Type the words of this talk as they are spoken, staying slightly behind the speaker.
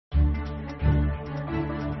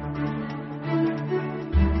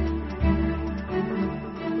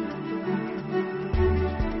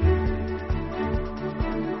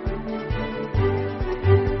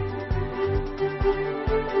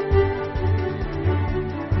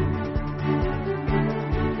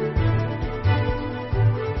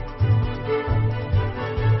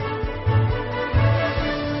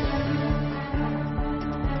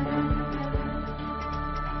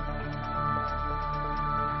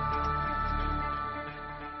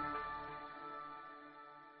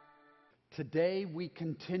Today we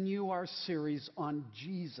continue our series on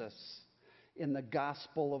Jesus in the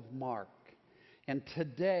Gospel of Mark. And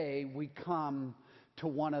today we come to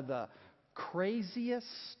one of the craziest,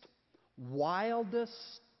 wildest,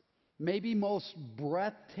 maybe most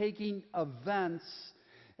breathtaking events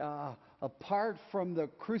apart from the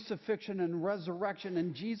crucifixion and resurrection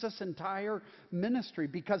in Jesus' entire ministry.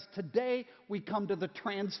 Because today we come to the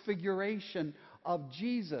transfiguration of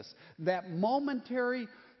Jesus, that momentary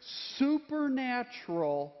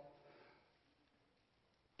supernatural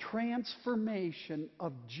transformation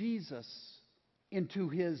of Jesus into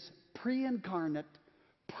his pre-incarnate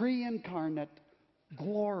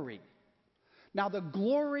glory. Now, the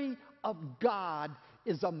glory of God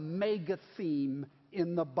is a mega theme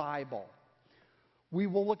in the Bible. We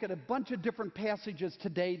will look at a bunch of different passages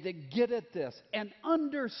today that get at this, and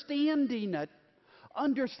understanding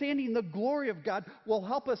the glory of God will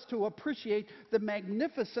help us to appreciate the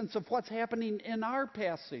magnificence of what's happening in our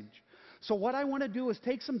passage. So what I want to do is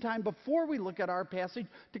take some time before we look at our passage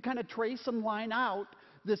to kind of trace and line out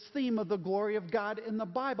this theme of the glory of God in the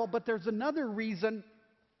Bible. But there's another reason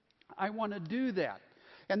I want to do that,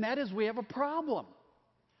 and that is we have a problem.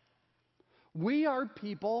 We are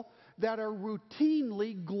people that are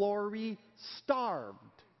routinely glory-starved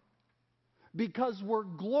because we're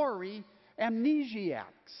glory amnesiacs.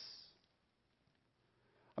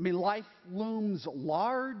 I mean, life looms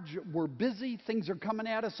large, we're busy, things are coming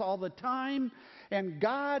at us all the time, and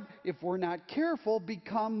God, if we're not careful,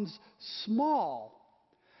 becomes small.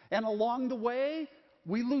 And along the way,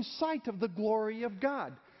 we lose sight of the glory of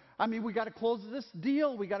God. I mean, we got to close this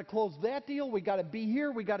deal, we got to close that deal, we got to be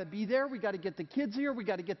here, we got to be there, we got to get the kids here, we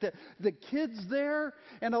got to get the kids there.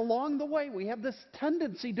 And along the way, we have this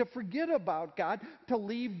tendency to forget about God, to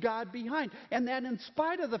leave God behind. And that in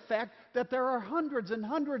spite of the fact that there are hundreds and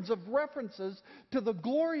hundreds of references to the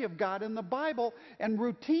glory of God in the Bible, and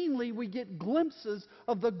routinely we get glimpses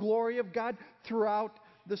of the glory of God throughout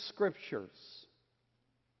the Scriptures.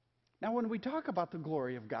 Now, when we talk about the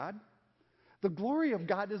glory of God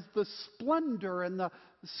is the splendor and the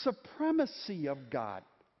supremacy of God.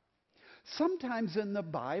 Sometimes in the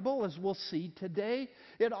Bible, as we'll see today,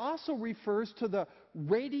 it also refers to the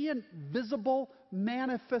radiant, visible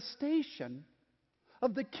manifestation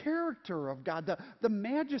of the character of God, the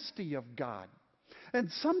majesty of God.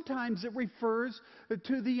 And sometimes it refers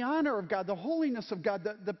to the honor of God, the holiness of God,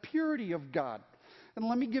 the purity of God. And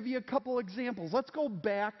let me give you a couple examples. Let's go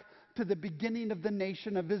back to the beginning of the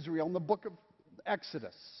nation of Israel in the book of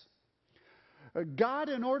Exodus. God,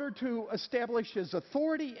 in order to establish his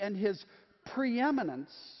authority and his preeminence,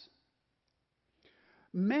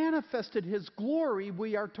 manifested his glory,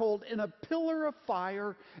 we are told, in a pillar of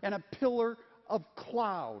fire and a pillar of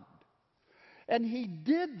cloud. And he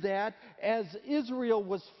did that as Israel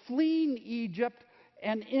was fleeing Egypt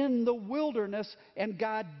and in the wilderness, and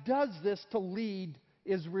God does this to lead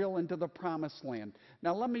Israel into the promised land.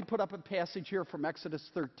 Now let me put up a passage here from Exodus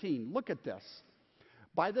 13. Look at this.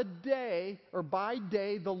 By day,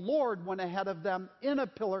 the Lord went ahead of them in a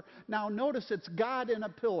pillar. Now notice it's God in a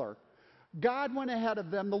pillar. God went ahead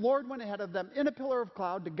of them, the Lord went ahead of them in a pillar of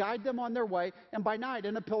cloud to guide them on their way, and by night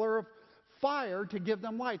in a pillar of fire to give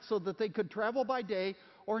them light, so that they could travel by day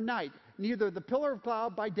or night. Neither the pillar of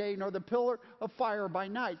cloud by day nor the pillar of fire by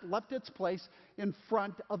night left its place in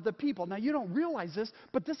front of the people. Now you don't realize this,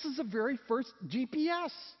 but this is the very first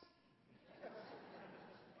GPS.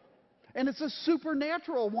 And it's a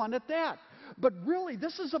supernatural one at that. But really,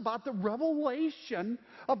 this is about the revelation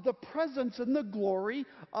of the presence and the glory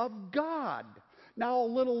of God. Now, a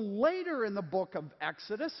little later in the book of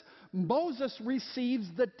Exodus, Moses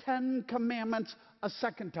receives the 10 Commandments a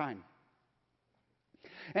second time.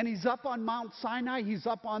 And he's up on Mount Sinai. He's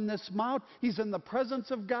up on this mount. He's in the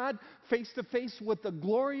presence of God, face to face with the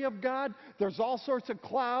glory of God. There's all sorts of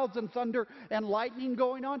clouds and thunder and lightning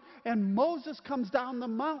going on. And Moses comes down the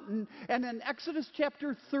mountain. And in Exodus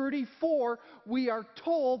chapter 34, we are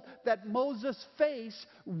told that Moses' face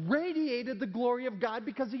radiated the glory of God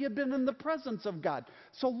because he had been in the presence of God.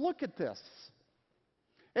 So look at this.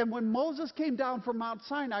 And when Moses came down from Mount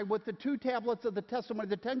Sinai with the 2 tablets of the testimony,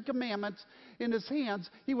 the 10 Commandments in his hands,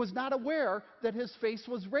 he was not aware that his face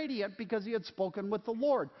was radiant because he had spoken with the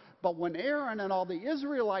Lord. But when Aaron and all the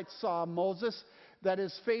Israelites saw Moses, that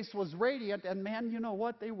his face was radiant, and man, you know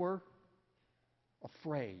what? They were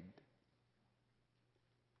afraid.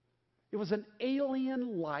 It was an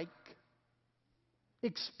alien-like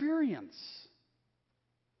experience.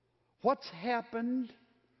 What's happened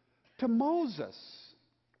to Moses?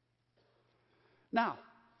 Now,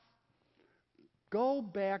 go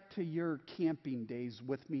back to your camping days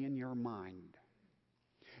with me in your mind.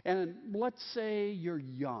 And let's say you're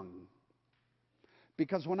young.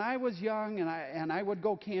 Because when I was young and I would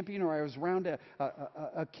go camping or I was around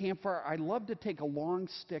a campfire, I loved to take a long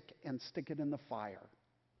stick and stick it in the fire.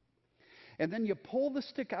 And then you pull the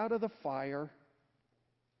stick out of the fire.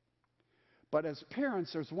 But as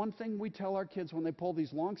parents, there's one thing we tell our kids when they pull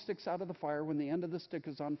these long sticks out of the fire, when the end of the stick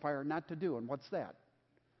is on fire, not to do. And what's that?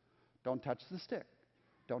 Don't touch the stick.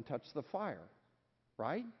 Don't touch the fire.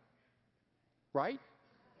 Right? Right?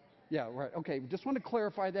 Yeah, right. Okay, just want to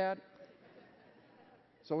clarify that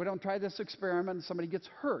so we don't try this experiment and somebody gets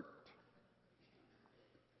hurt.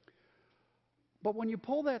 But when you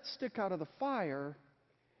pull that stick out of the fire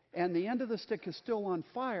and the end of the stick is still on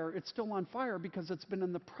fire, it's still on fire because it's been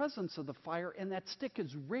in the presence of the fire, and that stick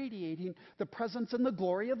is radiating the presence and the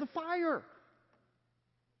glory of the fire.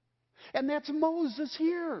 And that's Moses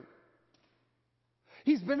here.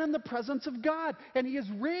 He's been in the presence of God, and he is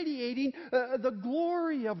radiating the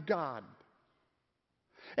glory of God.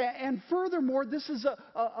 And furthermore, this is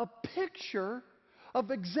a picture of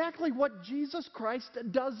exactly what Jesus Christ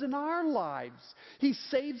does in our lives. He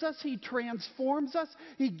saves us, he transforms us,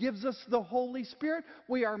 he gives us the Holy Spirit.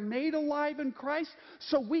 We are made alive in Christ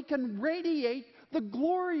so we can radiate the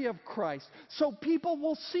glory of Christ. So people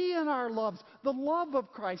will see in our loves the love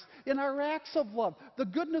of Christ, in our acts of love, the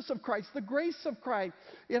goodness of Christ, the grace of Christ,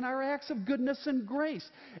 in our acts of goodness and grace.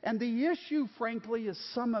 And the issue, frankly, is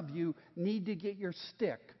some of you need to get your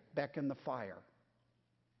stick back in the fire.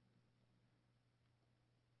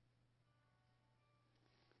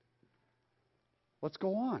 Let's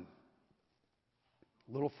go on.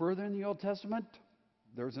 A little further in the Old Testament,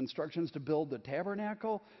 there's instructions to build the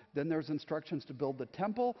tabernacle. Then there's instructions to build the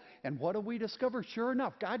temple. And what do we discover? Sure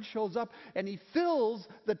enough, God shows up and he fills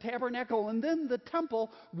the tabernacle and then the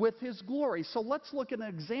temple with his glory. So let's look at an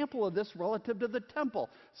example of this relative to the temple.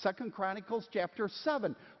 2 Chronicles chapter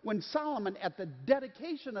 7. When Solomon, at the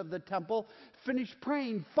dedication of the temple, finished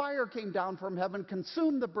praying, fire came down from heaven,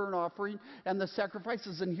 consumed the burnt offering and the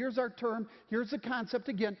sacrifices. And here's our term, here's the concept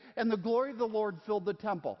again. And the glory of the Lord filled the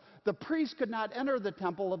temple. The priest could not enter the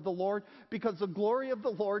temple of the Lord because the glory of the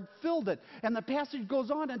Lord filled it. And the passage goes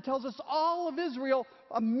on and tells us all of Israel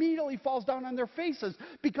immediately falls down on their faces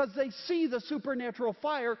because they see the supernatural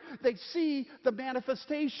fire. They see the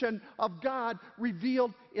manifestation of God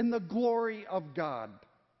revealed in the glory of God.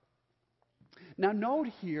 Now note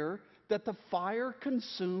here that the fire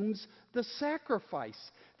consumes the sacrifice.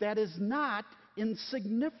 That is not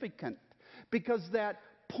insignificant because that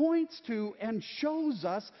points to and shows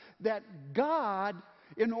us that God,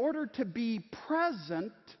 in order to be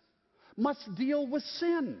present, must deal with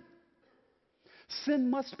sin. Sin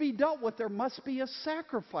must be dealt with. There must be a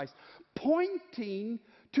sacrifice, pointing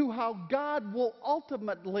to how God will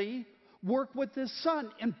ultimately work with his Son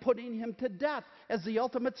in putting him to death as the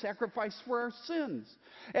ultimate sacrifice for our sins.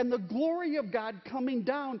 And the glory of God coming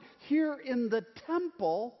down here in the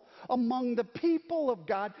temple among the people of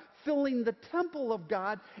God, filling the temple of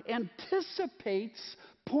God, anticipates,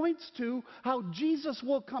 points to how Jesus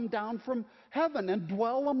will come down from heaven and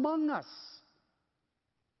dwell among us.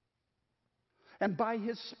 And by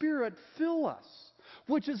his Spirit fill us.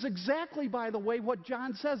 Which is exactly, by the way, what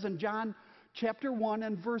John says in John chapter 1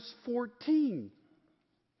 and verse 14.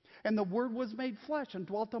 And the Word was made flesh and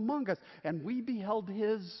dwelt among us, and we beheld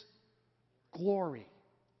his glory.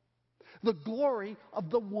 The glory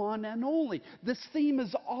of the one and only. This theme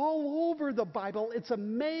is all over the Bible. It's a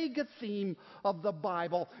mega theme of the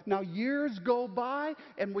Bible. Now, years go by,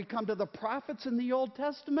 and we come to the prophets in the Old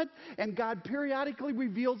Testament, and God periodically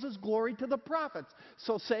reveals his glory to the prophets.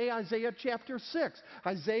 So say Isaiah chapter 6.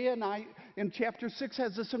 Isaiah in chapter 6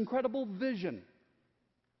 has this incredible vision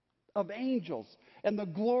of angels and the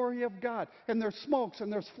glory of God. And there's smokes and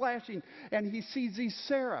there's flashing. And he sees these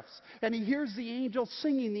seraphs. And he hears the angels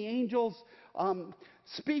singing, the angels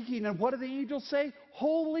speaking. And what do the angels say?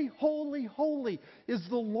 Holy, holy, holy is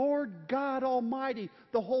the Lord God Almighty.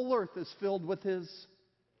 The whole earth is filled with his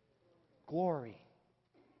glory.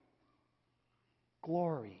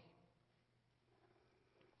 Glory.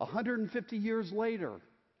 150 years later,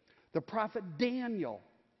 the prophet Daniel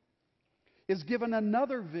is given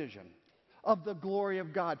another vision of the glory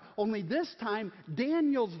of God. Only this time,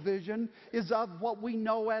 Daniel's vision is of what we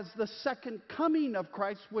know as the second coming of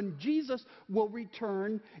Christ, when Jesus will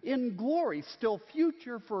return in glory. Still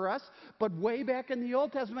future for us, but way back in the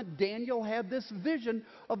Old Testament, Daniel had this vision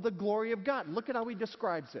of the glory of God. Look at how he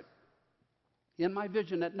describes it. In my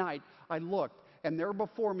vision at night, I looked, and there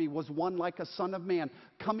before me was one like a son of man,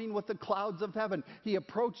 coming with the clouds of heaven. He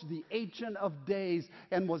approached the Ancient of Days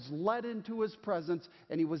and was led into his presence,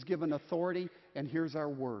 and he was given authority. And here's our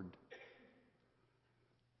word: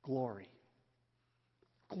 Glory.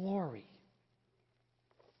 Glory.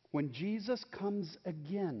 When Jesus comes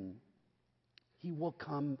again, he will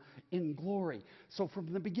come in glory. So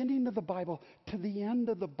from the beginning of the Bible to the end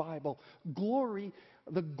of the Bible, glory,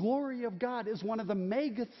 the glory of God is one of the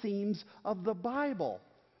mega themes of the Bible.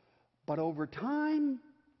 But over time,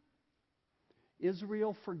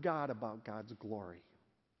 Israel forgot about God's glory.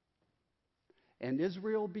 And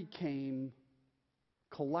Israel became,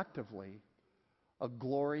 collectively, a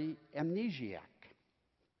glory amnesiac.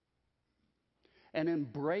 And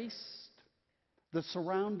embraced the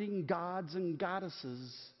surrounding gods and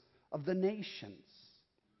goddesses of the nations.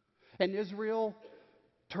 And Israel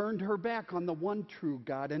turned her back on the one true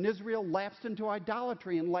God. And Israel lapsed into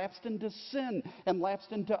idolatry and lapsed into sin and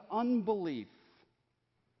lapsed into unbelief.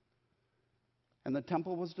 And the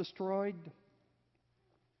temple was destroyed.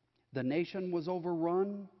 The nation was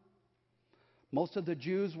overrun. Most of the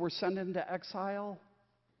Jews were sent into exile.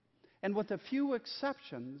 And with a few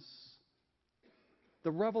exceptions,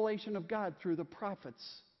 the revelation of God through the prophets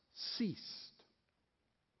ceased.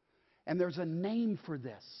 And there's a name for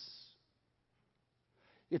this.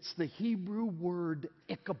 It's the Hebrew word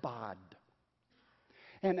Ichabod.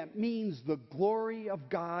 And it means the glory of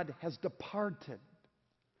God has departed.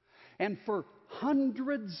 And for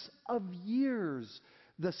hundreds of years,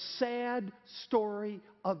 the sad story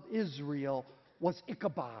of Israel was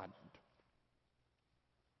Ichabod.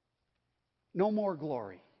 No more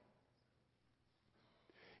glory.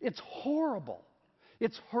 It's horrible.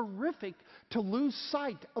 It's horrific to lose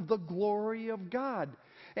sight of the glory of God.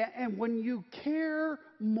 And when you care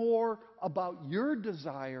more about your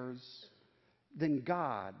desires than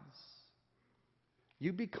God's,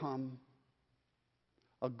 you become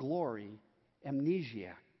a glory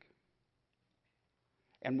amnesiac.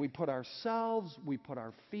 And we put ourselves, we put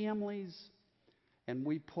our families, and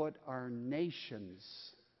we put our nations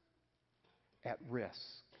at risk.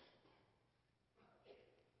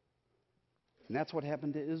 And that's what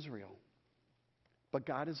happened to Israel. But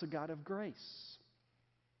God is a God of grace.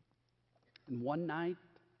 And one night,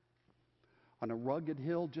 on a rugged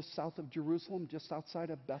hill just south of Jerusalem, just outside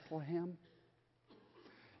of Bethlehem,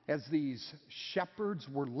 as these shepherds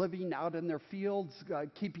were living out in their fields,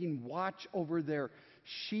 keeping watch over their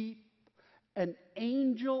sheep, an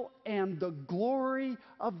angel and the glory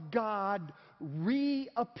of God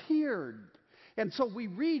reappeared. And so we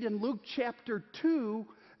read in Luke chapter 2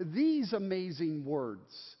 these amazing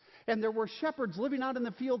words. And there were shepherds living out in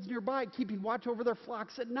the fields nearby, keeping watch over their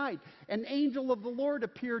flocks at night. An angel of the Lord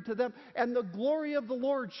appeared to them, and the glory of the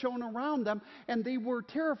Lord shone around them, and they were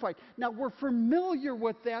terrified. Now, we're familiar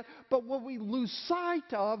with that, but what we lose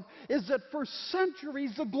sight of is that for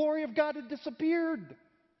centuries, the glory of God had disappeared.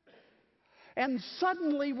 And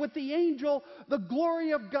suddenly, with the angel, the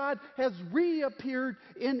glory of God has reappeared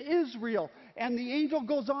in Israel. And the angel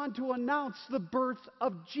goes on to announce the birth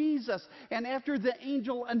of Jesus. And after the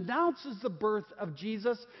angel announces the birth of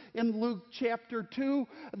Jesus in Luke chapter 2,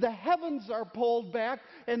 the heavens are pulled back,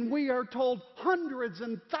 and we are told hundreds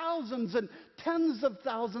and thousands and tens of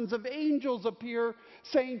thousands of angels appear,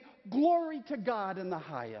 saying, "Glory to God in the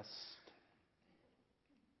highest."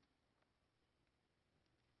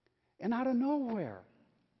 And out of nowhere,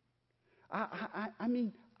 I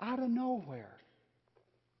mean, out of nowhere,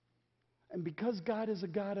 and because God is a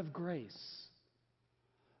God of grace,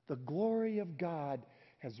 the glory of God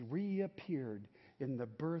has reappeared in the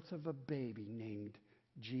birth of a baby named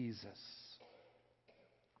Jesus.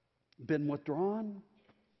 Been withdrawn,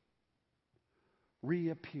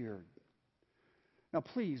 reappeared. Now,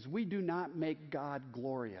 please, we do not make God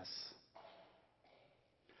glorious.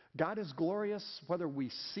 God is glorious whether we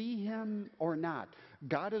see him or not.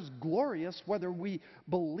 God is glorious whether we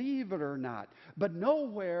believe it or not. But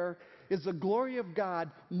nowhere is the glory of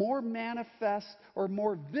God more manifest or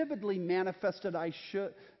more vividly manifested, I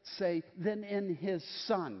should say, than in his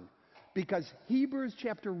Son. Because Hebrews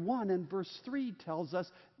chapter 1 and verse 3 tells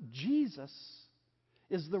us Jesus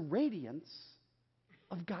is the radiance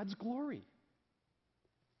of God's glory.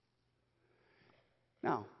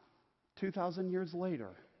 Now, 2,000 years later,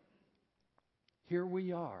 here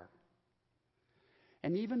we are.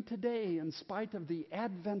 And even today, in spite of the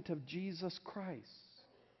advent of Jesus Christ,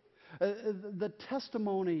 the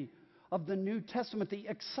testimony of the New Testament, the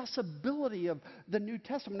accessibility of the New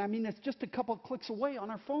Testament, I mean, it's just a couple clicks away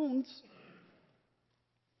on our phones.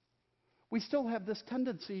 We still have this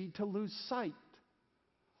tendency to lose sight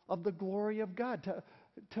of the glory of God,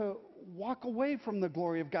 to walk away from the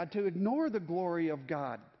glory of God, to ignore the glory of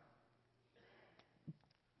God.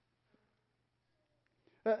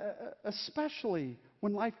 Especially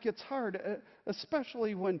when life gets hard,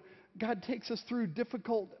 especially when God takes us through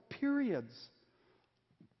difficult periods.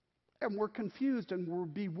 And we're confused and we're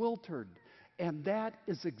bewildered. And that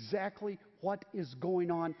is exactly what is going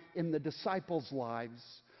on in the disciples' lives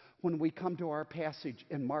when we come to our passage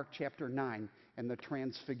in Mark chapter 9 and the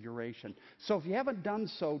Transfiguration. So if you haven't done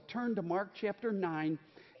so, turn to Mark chapter 9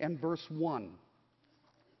 and verse 1.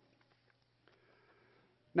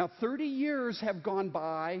 Now, 30 years have gone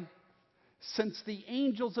by since the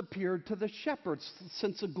angels appeared to the shepherds,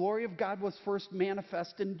 since the glory of God was first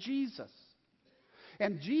manifest in Jesus.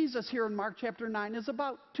 And Jesus here in Mark chapter 9 is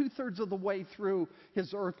about 2/3 of the way through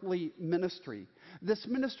his earthly ministry. This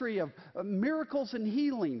ministry of miracles and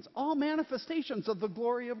healings, all manifestations of the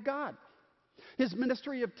glory of God. His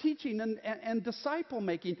ministry of teaching and disciple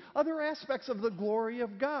making, other aspects of the glory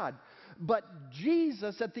of God. But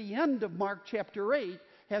Jesus, at the end of Mark chapter 8,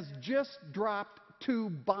 has just dropped 2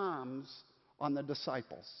 bombs on the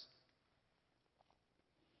disciples.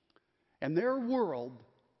 And their world,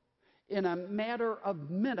 in a matter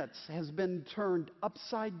of minutes, has been turned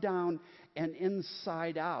upside down and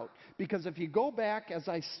inside out. Because if you go back, as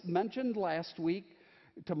I mentioned last week,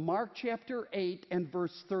 to Mark chapter 8 and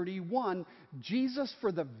verse 31, Jesus,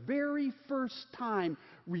 for the very first time,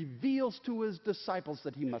 reveals to his disciples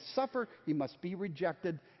that he must suffer, he must be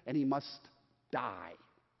rejected, and he must die.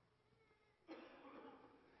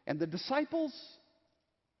 And the disciples,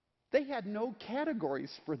 they had no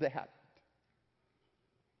categories for that.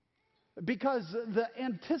 Because the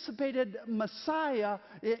anticipated Messiah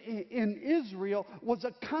in Israel was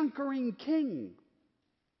a conquering king,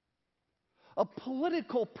 a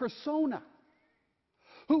political persona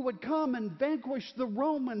who would come and vanquish the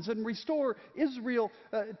Romans and restore Israel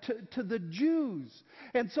to the Jews.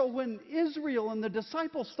 And so when Israel and the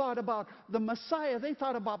disciples thought about the Messiah, they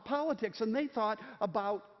thought about politics and they thought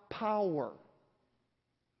about power.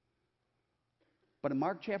 But in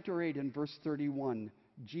Mark chapter 8 and verse 31,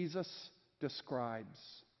 Jesus describes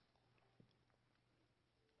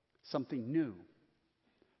something new,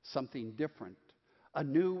 something different, a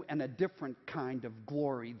new and a different kind of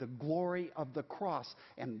glory, the glory of the cross.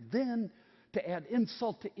 And then, to add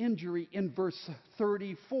insult to injury, in verse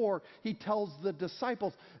 34, he tells the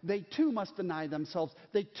disciples they too must deny themselves,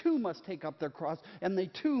 they too must take up their cross, and they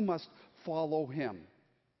too must follow him.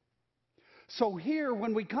 So here,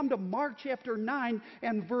 when we come to Mark chapter 9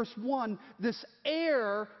 and verse 1, this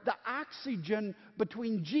air, the oxygen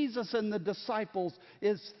between Jesus and the disciples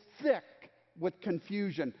is thick with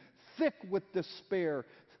confusion, thick with despair,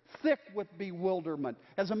 thick with bewilderment.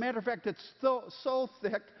 As a matter of fact, it's so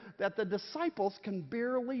thick that the disciples can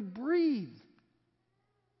barely breathe.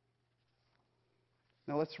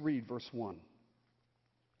 Now let's read verse 1.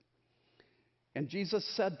 And Jesus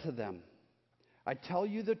said to them, I tell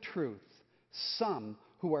you the truth, some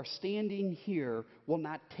who are standing here will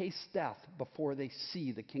not taste death before they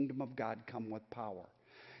see the kingdom of God come with power.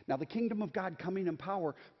 Now, the kingdom of God coming in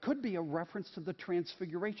power could be a reference to the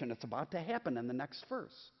transfiguration. It's about to happen in the next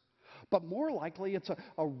verse. But more likely, it's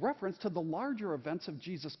a reference to the larger events of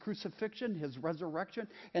Jesus' crucifixion, his resurrection,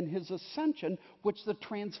 and his ascension, which the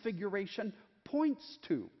transfiguration points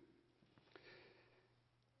to.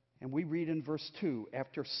 And we read in verse 2,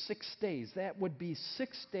 after 6 days, that would be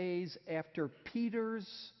 6 days after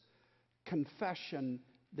Peter's confession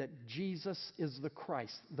that Jesus is the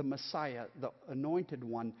Christ, the Messiah, the anointed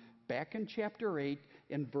one, back in chapter 8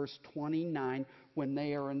 in verse 29 when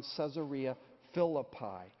they are in Caesarea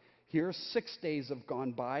Philippi. Here 6 days have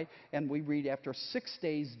gone by, and we read after 6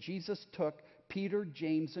 days Jesus took Peter,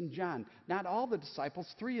 James, and John. Not all the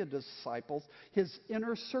disciples, 3 of the disciples, his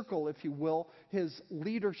inner circle, if you will, his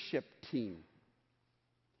leadership team.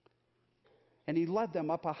 And he led them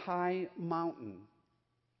up a high mountain,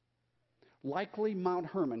 likely Mount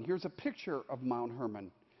Hermon. Here's a picture of Mount Hermon.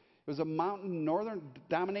 It was a mountain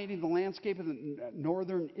dominating the landscape of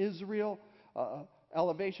northern Israel,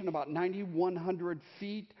 elevation about 9,100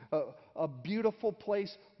 feet, a beautiful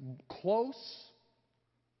place close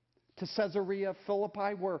to Caesarea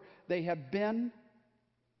Philippi, where they had been.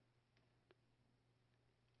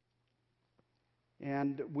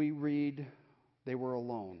 And we read, they were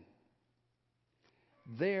alone.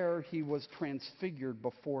 There he was transfigured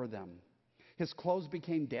before them. His clothes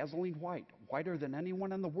became dazzling white, whiter than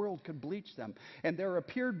anyone in the world could bleach them. And there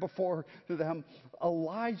appeared before them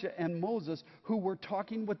Elijah and Moses, who were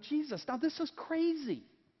talking with Jesus. Now, this is crazy.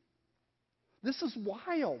 This is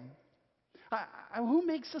wild. Who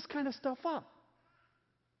makes this kind of stuff up?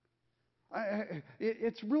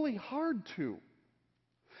 It's really hard to.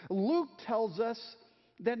 Luke tells us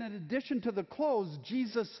that in addition to the clothes,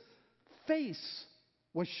 Jesus' face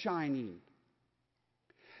was shining.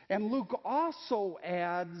 And Luke also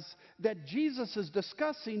adds that Jesus is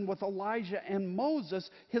discussing with Elijah and Moses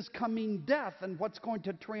his coming death and what's going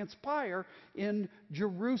to transpire in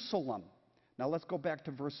Jerusalem. Now let's go back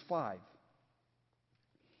to verse 5.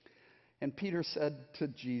 And Peter said to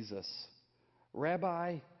Jesus,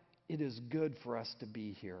 Rabbi, it is good for us to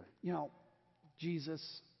be here. You know,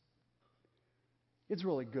 Jesus, it's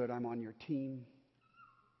really good I'm on your team.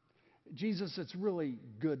 Jesus, it's really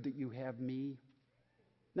good that you have me.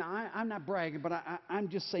 Now, I'm not bragging, but I'm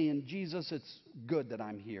just saying, Jesus, it's good that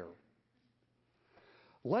I'm here.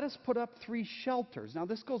 Let us put up 3 shelters. Now,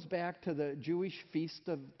 this goes back to the Jewish Feast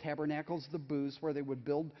of Tabernacles, the booths, where they would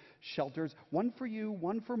build shelters, one for you,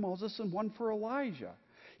 one for Moses, and one for Elijah.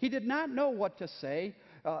 He did not know what to say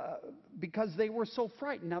because they were so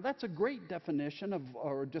frightened. Now, that's a great definition of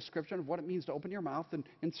or description of what it means to open your mouth and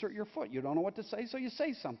insert your foot. You don't know what to say, so you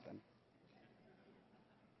say something.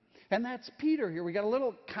 And that's Peter here. We got a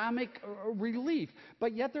little comic relief.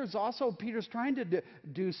 But yet there's also, Peter's trying to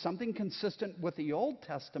do something consistent with the Old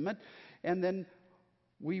Testament. And then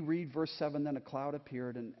we read verse 7, then a cloud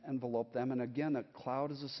appeared and enveloped them. And again, a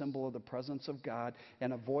cloud is a symbol of the presence of God.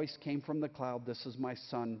 And a voice came from the cloud, this is my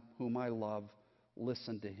son whom I love.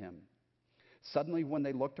 Listen to him. Suddenly when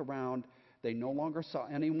they looked around, they no longer saw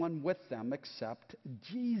anyone with them except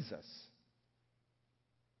Jesus.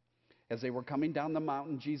 As they were coming down the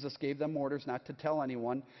mountain, Jesus gave them orders not to tell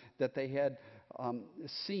anyone that they had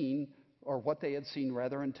seen, or what they had seen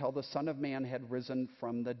rather, until the Son of Man had risen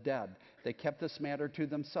from the dead. They kept this matter to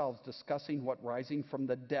themselves, discussing what rising from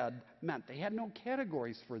the dead meant. They had no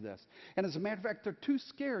categories for this. And as a matter of fact, they're too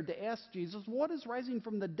scared to ask Jesus, what does rising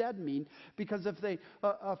from the dead mean? Because if they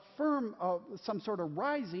affirm some sort of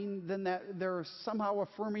rising, then they're somehow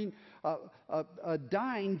affirming a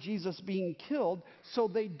dying, Jesus being killed. So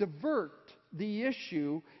they divert the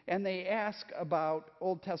issue and they ask about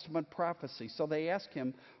Old Testament prophecy. So they ask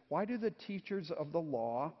him, why do the teachers of the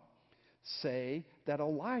law say that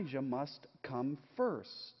Elijah must come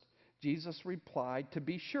first? Jesus replied, to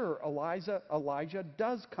be sure, Elijah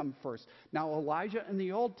does come first. Now, Elijah in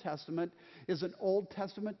the Old Testament is an Old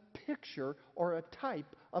Testament picture or a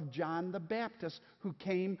type of John the Baptist who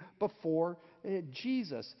came before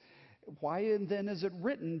Jesus. Why then is it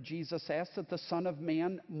written, Jesus asked, that the Son of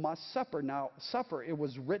Man must suffer? Now, suffer, it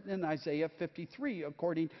was written in Isaiah 53,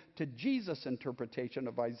 according to Jesus' interpretation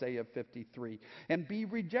of Isaiah 53, and be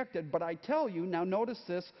rejected. But I tell you, now notice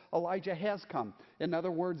this, Elijah has come. In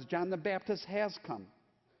other words, John the Baptist has come.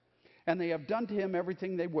 And they have done to him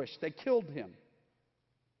everything they wish. They killed him.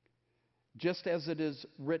 Just as it is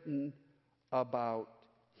written about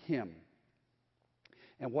him.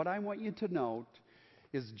 And what I want you to note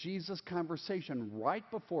is Jesus' conversation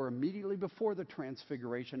immediately before the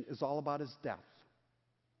transfiguration is all about his death.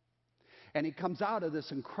 And he comes out of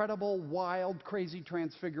this incredible, wild, crazy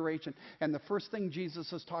transfiguration, and the first thing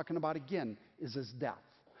Jesus is talking about again is his death.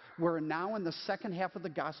 We're now in the second half of the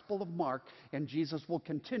Gospel of Mark, and Jesus will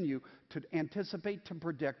continue to anticipate, to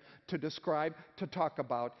predict, to describe, to talk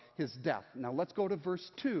about his death. Now let's go to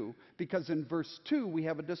verse 2, because in verse 2 we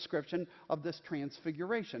have a description of this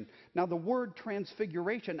transfiguration. Now the word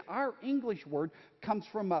transfiguration, our English word, comes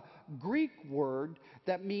from a Greek word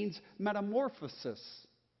that means metamorphosis.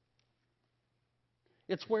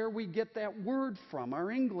 It's where we get that word from,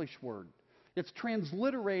 our English word. It's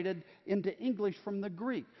transliterated into English from the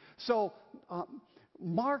Greek. So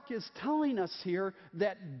Mark is telling us here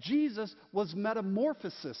that Jesus was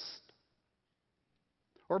metamorphosized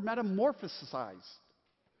or metamorphosized.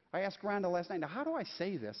 I asked Rhonda last night, now how do I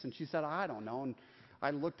say this? And she said, I don't know. And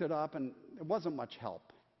I looked it up and it wasn't much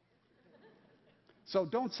help. So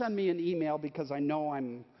don't send me an email because I know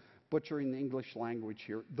I'm butchering the English language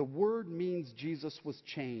here. The word means Jesus was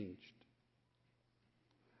changed.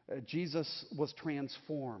 Jesus was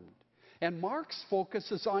transformed. And Mark's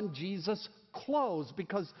focus is on Jesus' clothes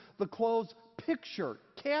because the clothes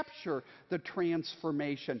capture the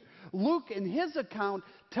transformation. Luke, in his account,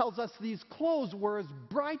 tells us these clothes were as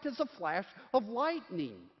bright as a flash of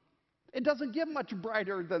lightning. It doesn't get much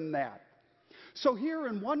brighter than that. So here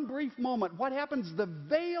in one brief moment, what happens? The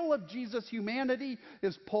veil of Jesus' humanity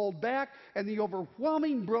is pulled back, and the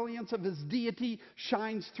overwhelming brilliance of his deity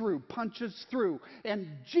shines through, punches through. And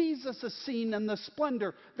Jesus is seen in the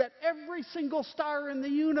splendor that every single star in the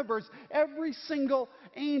universe, every single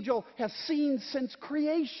angel has seen since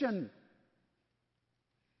creation.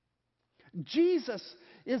 Jesus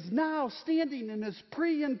is now standing in his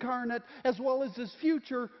pre-incarnate as well as his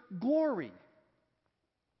future glory.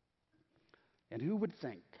 And who would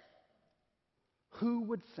think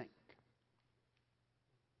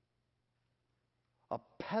a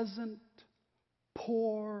peasant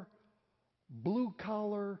poor,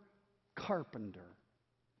 blue-collar carpenter,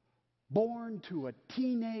 born to a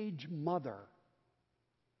teenage mother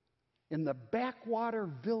in the backwater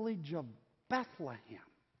village of Bethlehem,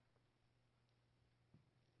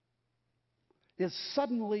 is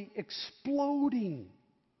suddenly exploding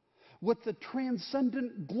with the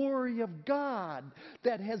transcendent glory of God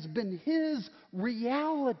that has been his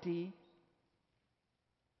reality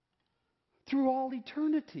through all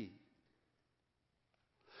eternity.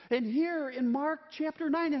 And here in Mark chapter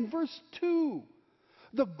 9 and verse 2,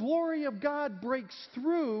 the glory of God breaks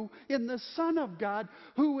through in the Son of God,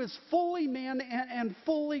 who is fully man and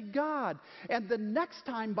fully God. And the next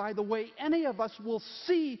time, by the way, any of us will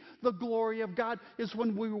see the glory of God is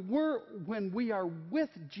when we are with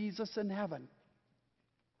Jesus in heaven.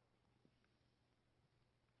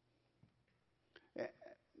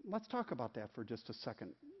 Let's talk about that for just a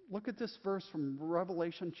second. Look at this verse from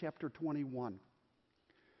Revelation chapter 21.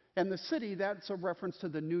 And the city, that's a reference to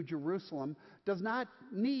the New Jerusalem, does not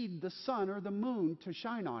need the sun or the moon to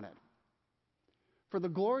shine on it. For the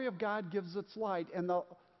glory of God gives its light, and the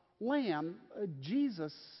Lamb,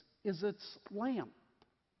 Jesus, is its lamp.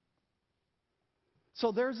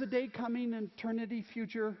 So there's a day coming in eternity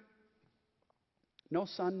future, no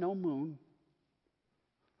sun, no moon,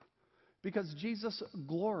 because Jesus'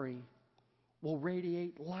 glory will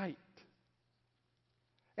radiate light.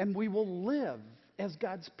 And we will live as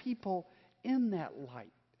God's people in that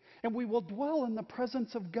light. And we will dwell in the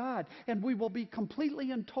presence of God. And we will be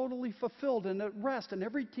completely and totally fulfilled and at rest. And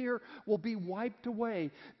every tear will be wiped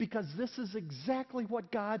away. Because this is exactly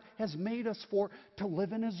what God has made us for, to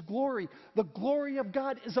live in his glory. The glory of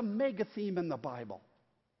God is a mega theme in the Bible.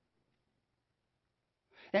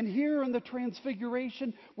 And here in the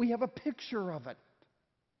Transfiguration, we have a picture of it.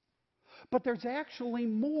 But there's actually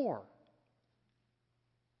more.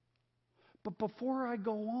 But before I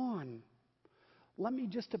go on, let me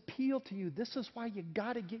just appeal to you. This is why you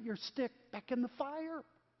got to get your stick back in the fire.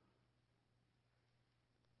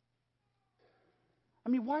 I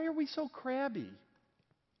mean, why are we so crabby?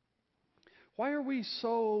 Why are we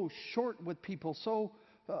so short with people, so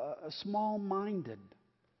small-minded?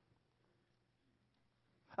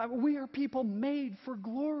 We are people made for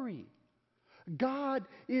glory. God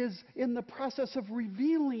is in the process of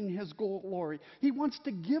revealing his glory. He wants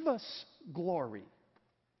to give us glory.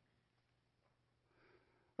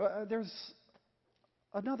 There's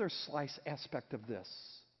another slice aspect of this.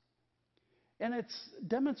 And it's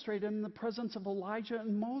demonstrated in the presence of Elijah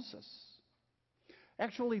and Moses.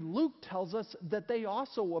 Actually, Luke tells us that they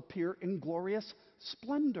also appear in glorious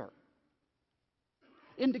splendor.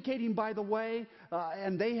 Indicating, by the way,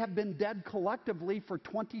 and they have been dead collectively for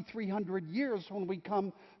 2,300 years when we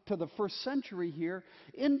come to the first century here,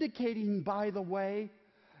 indicating, by the way,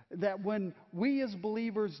 that when we as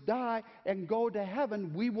believers die and go to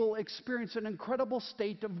heaven, we will experience an incredible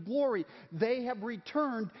state of glory. They have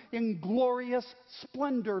returned in glorious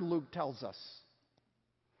splendor, Luke tells us.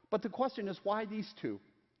 But the question is, why these two?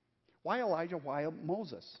 Why Elijah? Why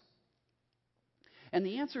Moses? And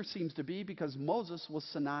the answer seems to be because Moses was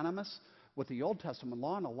synonymous with the Old Testament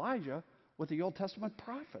law and Elijah with the Old Testament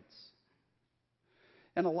prophets.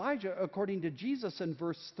 And Elijah, according to Jesus in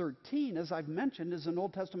verse 13, as I've mentioned, is an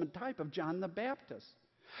Old Testament type of John the Baptist.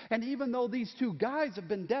 And even though these two guys have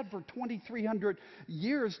been dead for 2,300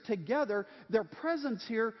 years together, their presence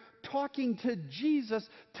here talking to Jesus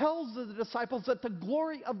tells the disciples that the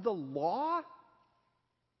glory of the law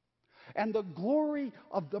and the glory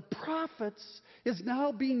of the prophets is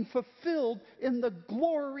now being fulfilled in the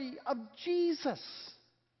glory of Jesus.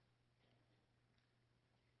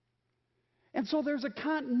 And so there's a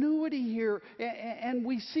continuity here, and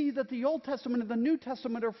we see that the Old Testament and the New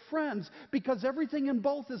Testament are friends because everything in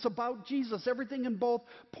both is about Jesus. Everything in both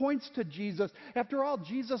points to Jesus. After all,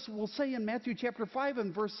 Jesus will say in Matthew chapter 5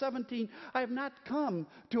 and verse 17, I have not come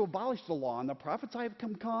to abolish the law and the prophets, I have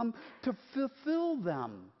come to fulfill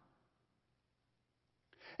them.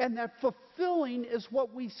 And that fulfilling is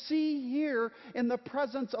what we see here in the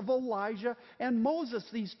presence of Elijah and Moses.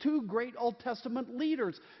 These two great Old Testament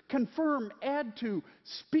leaders confirm, add to,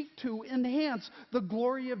 speak to, enhance the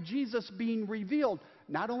glory of Jesus being revealed.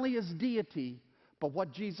 Not only his deity, but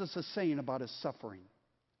what Jesus is saying about his suffering.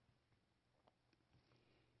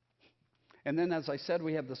 And then, as I said,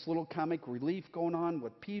 we have this little comic relief going on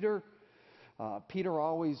with Peter. Peter,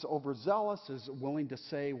 always overzealous, is willing to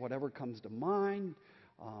say whatever comes to mind.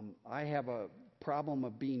 I have a problem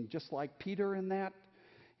of being just like Peter in that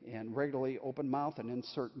and regularly open mouth and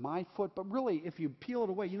insert my foot. But really, if you peel it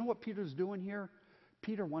away, you know what Peter's doing here?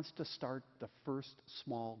 Peter wants to start the first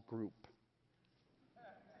small group.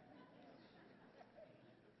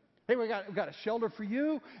 Hey, we got a shelter for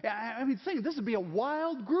you. I mean, think, this would be a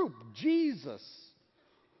wild group. Jesus,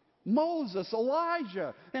 Moses,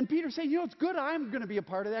 Elijah. And Peter saying, it's good. I'm going to be a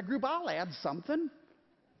part of that group. I'll add something.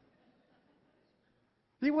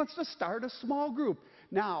 He wants to start a small group.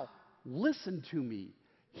 Now, listen to me.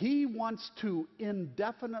 He wants to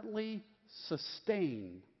indefinitely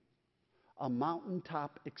sustain a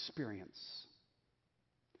mountaintop experience.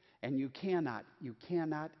 And you cannot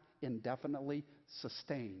indefinitely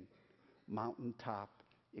sustain mountaintop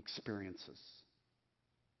experiences.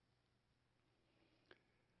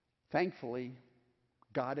 Thankfully,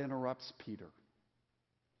 God interrupts Peter.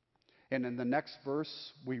 And in the next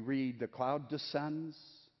verse, we read, the cloud descends,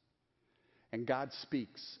 and God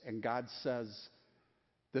speaks, and God says,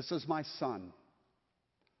 this is my son,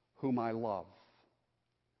 whom I love.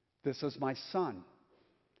 This is my son,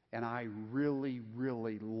 and I really,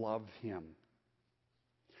 really love him.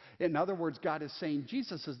 In other words, God is saying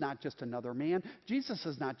Jesus is not just another man. Jesus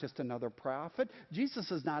is not just another prophet.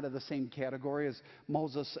 Jesus is not in the same category as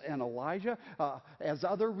Moses and Elijah, as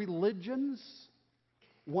other religions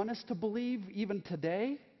want us to believe even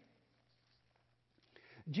today.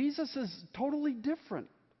 Jesus is totally different.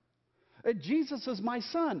 Jesus is my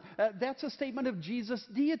son. That's a statement of Jesus'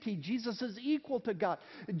 deity. Jesus is equal to God.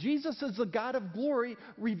 Jesus is the God of glory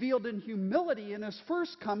revealed in humility in his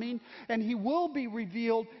first coming, and he will be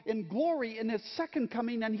revealed in glory in his second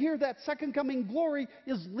coming. And here that second coming glory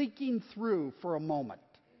is leaking through for a moment.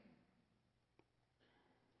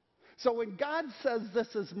 So when God says, this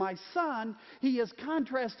is my son, he is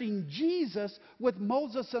contrasting Jesus with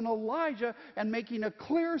Moses and Elijah and making a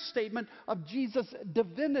clear statement of Jesus'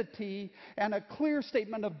 divinity and a clear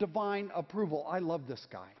statement of divine approval. I love this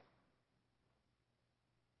guy.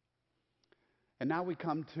 And now we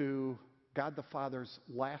come to God the Father's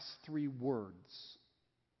last three words,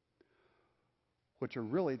 which are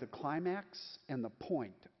really the climax and the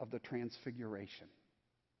point of the transfiguration.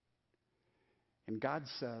 And God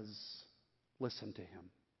says, listen to him.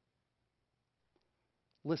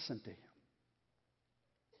 Listen to him.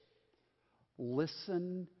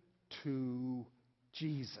 Listen to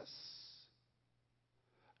Jesus.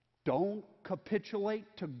 Don't capitulate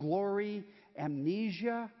to glory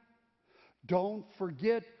amnesia. Don't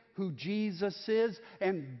forget who Jesus is,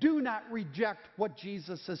 and do not reject what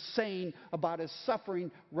Jesus is saying about his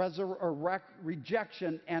suffering,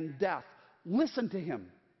 rejection, and death. Listen to him.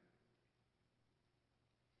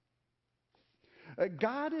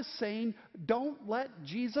 God is saying, don't let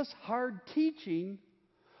Jesus' hard teaching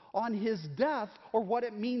on his death or what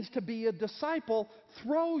it means to be a disciple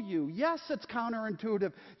throw you. Yes, it's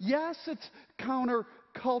counterintuitive. Yes, it's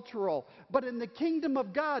countercultural. But in the kingdom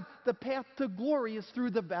of God, the path to glory is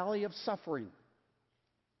through the valley of suffering.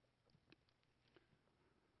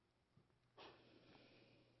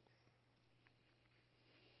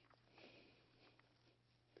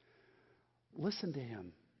 Listen to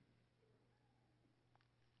him.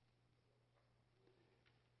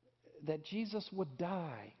 That Jesus would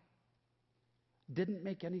die didn't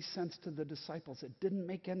make any sense to the disciples. It didn't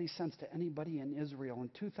make any sense to anybody in Israel.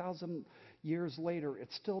 And 2,000 years later, it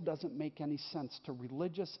still doesn't make any sense to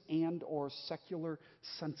religious and or secular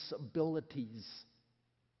sensibilities.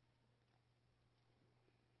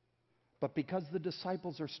 But because the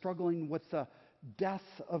disciples are struggling with the death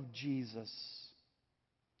of Jesus,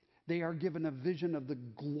 they are given a vision of the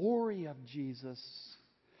glory of Jesus,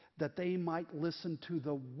 that they might listen to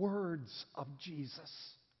the words of Jesus.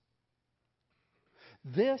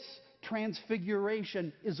 This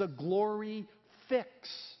transfiguration is a glory fix.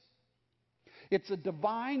 It's a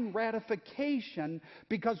divine ratification,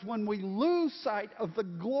 because when we lose sight of the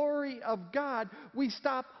glory of God, we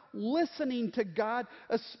stop listening to God,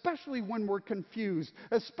 especially when we're confused,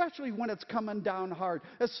 especially when it's coming down hard,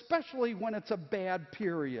 especially when it's a bad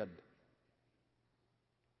period.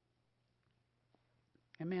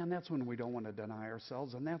 And man, that's when we don't want to deny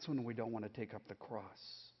ourselves, and that's when we don't want to take up the cross.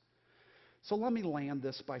 So let me land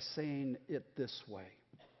this by saying it this way.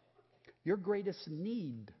 Your greatest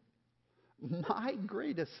need, my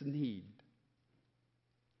greatest need,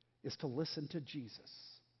 is to listen to Jesus.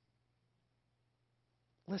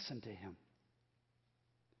 Listen to him.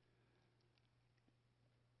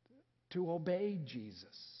 To obey Jesus.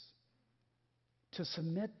 To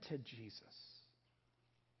submit to Jesus.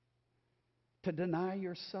 To deny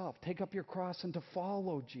yourself, take up your cross, and to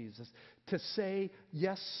follow Jesus. To say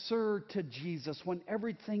yes, sir, to Jesus when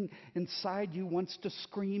everything inside you wants to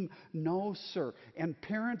scream no, sir. And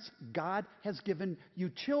parents, God has given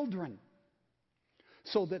you children.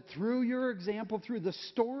 So that through your example, through the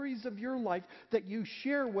stories of your life that you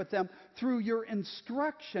share with them, through your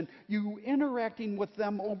instruction, you interacting with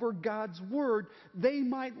them over God's Word, they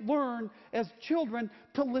might learn as children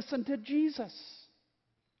to listen to Jesus.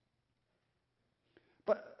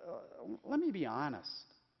 But let me be honest.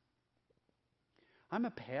 I'm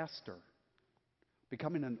a pastor,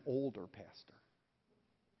 becoming an older pastor.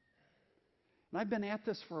 And I've been at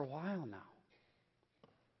this for a while now.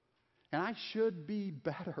 And I should be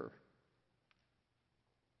better.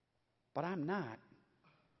 But I'm not.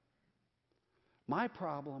 My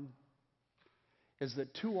problem is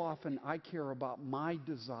that too often I care about my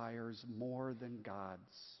desires more than God's.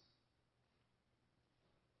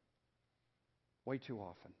 Way too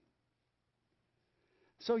often.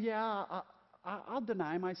 So yeah, I'll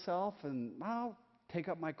deny myself and I'll take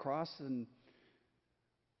up my cross and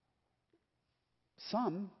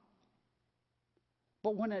some.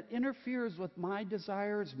 But when it interferes with my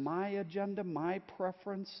desires, my agenda, my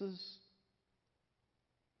preferences,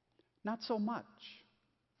 not so much.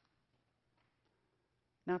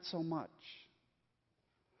 Not so much.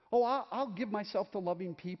 Oh, I'll give myself to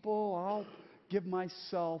loving people. I'll give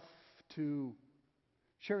myself to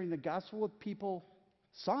sharing the gospel with people.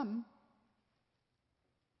 Some.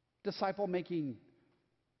 Disciple making.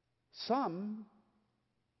 Some.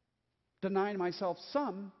 Denying myself.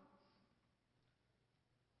 Some.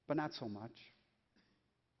 But not so much.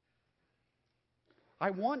 I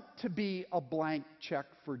want to be a blank check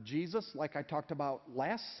for Jesus, like I talked about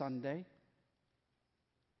last Sunday.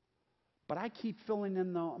 But I keep filling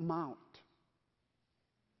in the amount.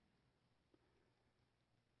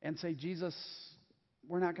 And say, Jesus,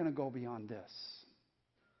 we're not going to go beyond this.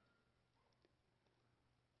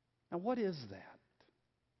 Now, what is that?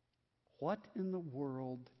 What in the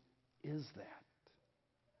world is that?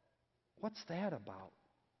 What's that about?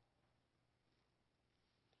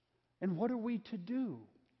 And what are we to do?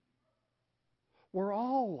 We're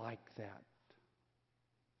all like that.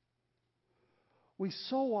 We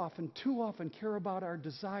so often, too often, care about our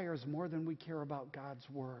desires more than we care about God's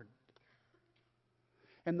Word.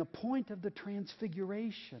 And the point of the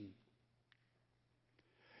transfiguration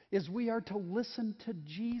is we are to listen to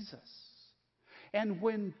Jesus. And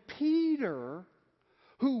when Peter,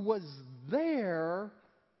 who was there,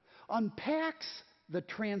 unpacks the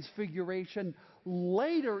transfiguration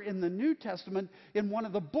later in the New Testament, in one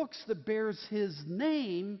of the books that bears his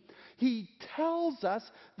name, he tells us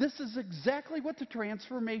this is exactly what the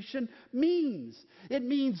transformation means. It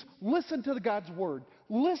means listen to God's Word,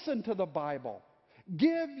 listen to the Bible,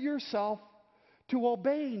 give yourself to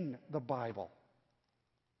obeying the Bible.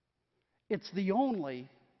 It's the only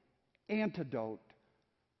antidote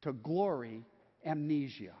to glory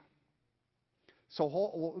amnesia.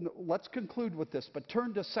 So let's conclude with this, but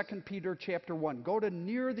turn to 2 Peter chapter 1. Go to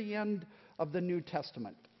near the end of the New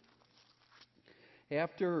Testament.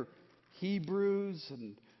 After Hebrews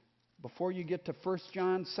and before you get to 1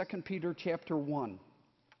 John, 2 Peter chapter 1.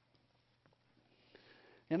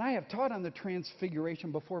 And I have taught on the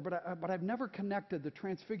Transfiguration before, but I've never connected the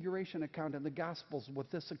Transfiguration account in the Gospels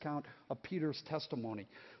with this account of Peter's testimony.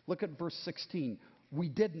 Look at verse 16. We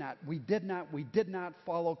did not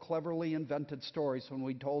follow cleverly invented stories when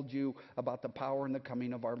we told you about the power and the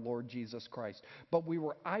coming of our Lord Jesus Christ. But we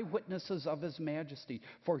were eyewitnesses of His majesty.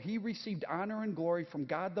 For He received honor and glory from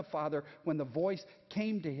God the Father when the voice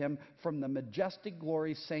came to Him from the majestic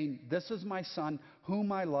glory, saying, "This is my Son,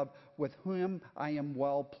 whom I love, with whom I am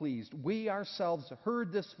well pleased." We ourselves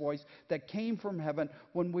heard this voice that came from heaven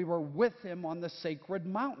when we were with Him on the sacred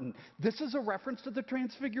mountain. This is a reference to the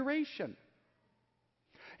Transfiguration.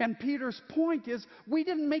 And Peter's point is, we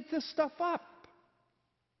didn't make this stuff up.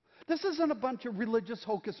 This isn't a bunch of religious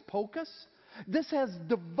hocus pocus. This has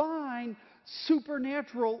divine,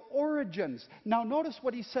 supernatural origins. Now notice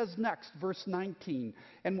what he says next, verse 19.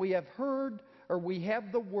 And we have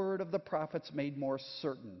the word of the prophets made more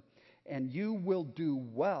certain. And you will do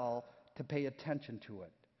well to pay attention to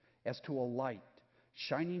it, as to a light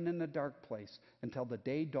shining in a dark place until the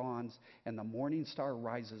day dawns and the morning star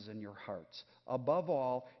rises in your hearts. Above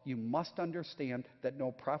all, you must understand that no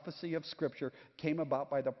prophecy of Scripture came about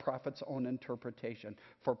by the prophet's own interpretation.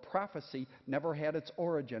 For prophecy never had its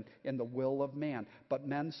origin in the will of man, but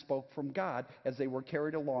men spoke from God as they were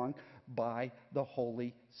carried along by the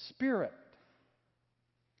Holy Spirit.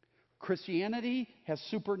 Christianity has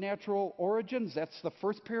supernatural origins. That's the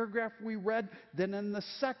first paragraph we read. Then in the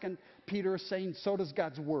second, Peter is saying, so does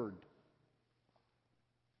God's Word.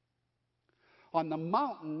 On the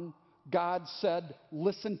mountain, God said,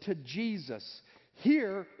 listen to Jesus.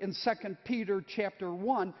 Here in 2 Peter chapter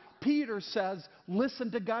 1, Peter says, listen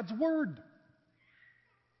to God's Word.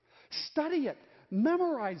 Study it,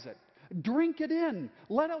 memorize it, drink it in,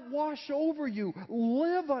 let it wash over you,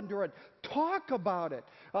 live under it, talk about it,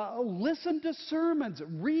 listen to sermons,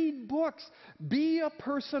 read books, be a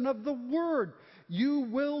person of the Word. You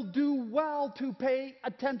will do well to pay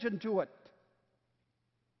attention to it.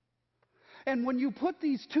 And when you put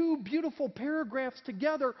these two beautiful paragraphs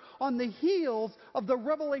together on the heels of the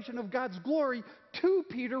revelation of God's glory to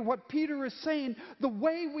Peter, what Peter is saying, the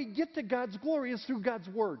way we get to God's glory is through God's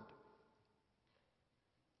Word.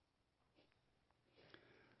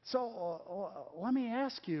 So let me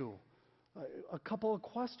ask you a couple of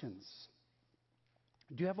questions.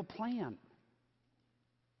 Do you have a plan?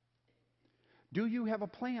 Do you have a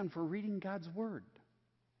plan for reading God's Word?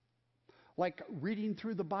 Like reading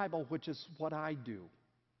through the Bible, which is what I do.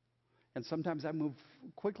 And sometimes I move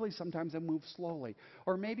quickly, sometimes I move slowly.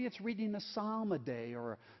 Or maybe it's reading a psalm a day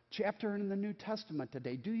or a chapter in the New Testament a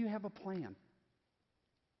day. Do you have a plan?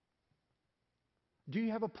 Do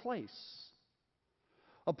you have a place?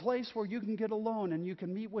 A place where you can get alone and you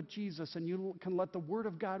can meet with Jesus and you can let the Word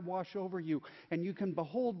of God wash over you and you can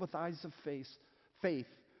behold with eyes of faith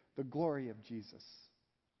the glory of Jesus.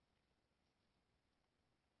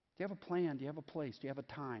 Do you have a plan? Do you have a place? Do you have a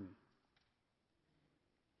time?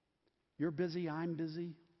 You're busy, I'm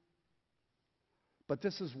busy. But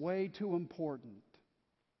this is way too important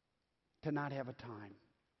to not have a time.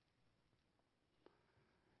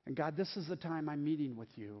 And God, this is the time I'm meeting with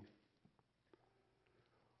you.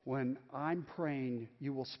 When I'm praying,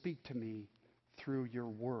 you will speak to me through your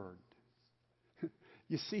Word.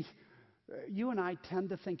 You see, you and I tend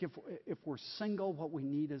to think if we're single, what we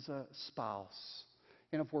need is a spouse.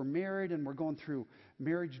 And if we're married and we're going through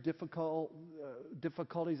marriage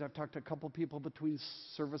difficulties, I've talked to a couple people between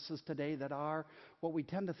services today that are, what we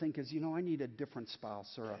tend to think is, I need a different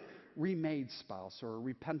spouse or a remade spouse or a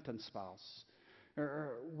repentant spouse.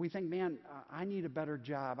 Or we think, man, I need a better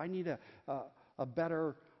job. I need a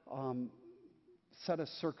better set of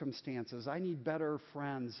circumstances. I need better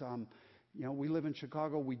friends. We live in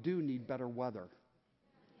Chicago. We do need better weather.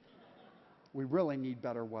 We really need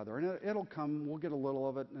better weather. And it'll come. We'll get a little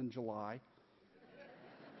of it in July.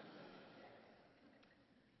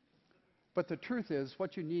 But the truth is,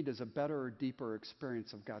 what you need is a better or deeper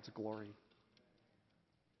experience of God's glory.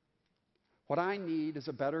 What I need is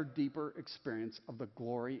a better, deeper experience of the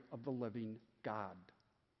glory of the living God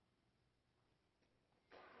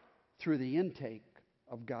through the intake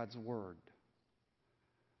of God's Word.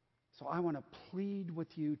 So I want to plead with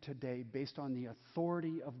you today, based on the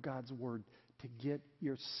authority of God's Word, to get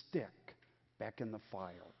your stick back in the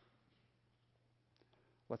fire.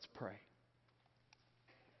 Let's pray.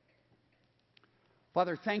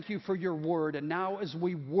 Father, thank you for your Word. And now as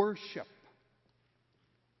we worship,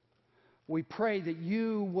 we pray that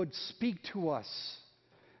you would speak to us,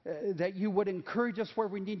 that you would encourage us where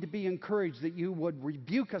we need to be encouraged, that you would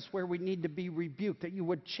rebuke us where we need to be rebuked, that you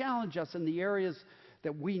would challenge us in the areas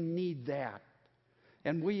that we need that.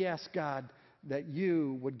 And we ask, God, that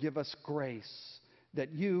you would give us grace,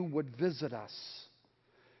 that you would visit us.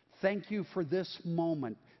 Thank you for this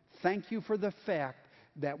moment. Thank you for the fact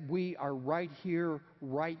that we are right here,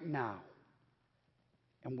 right now.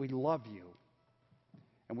 And we love you.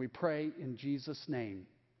 And we pray in Jesus' name.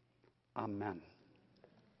 Amen.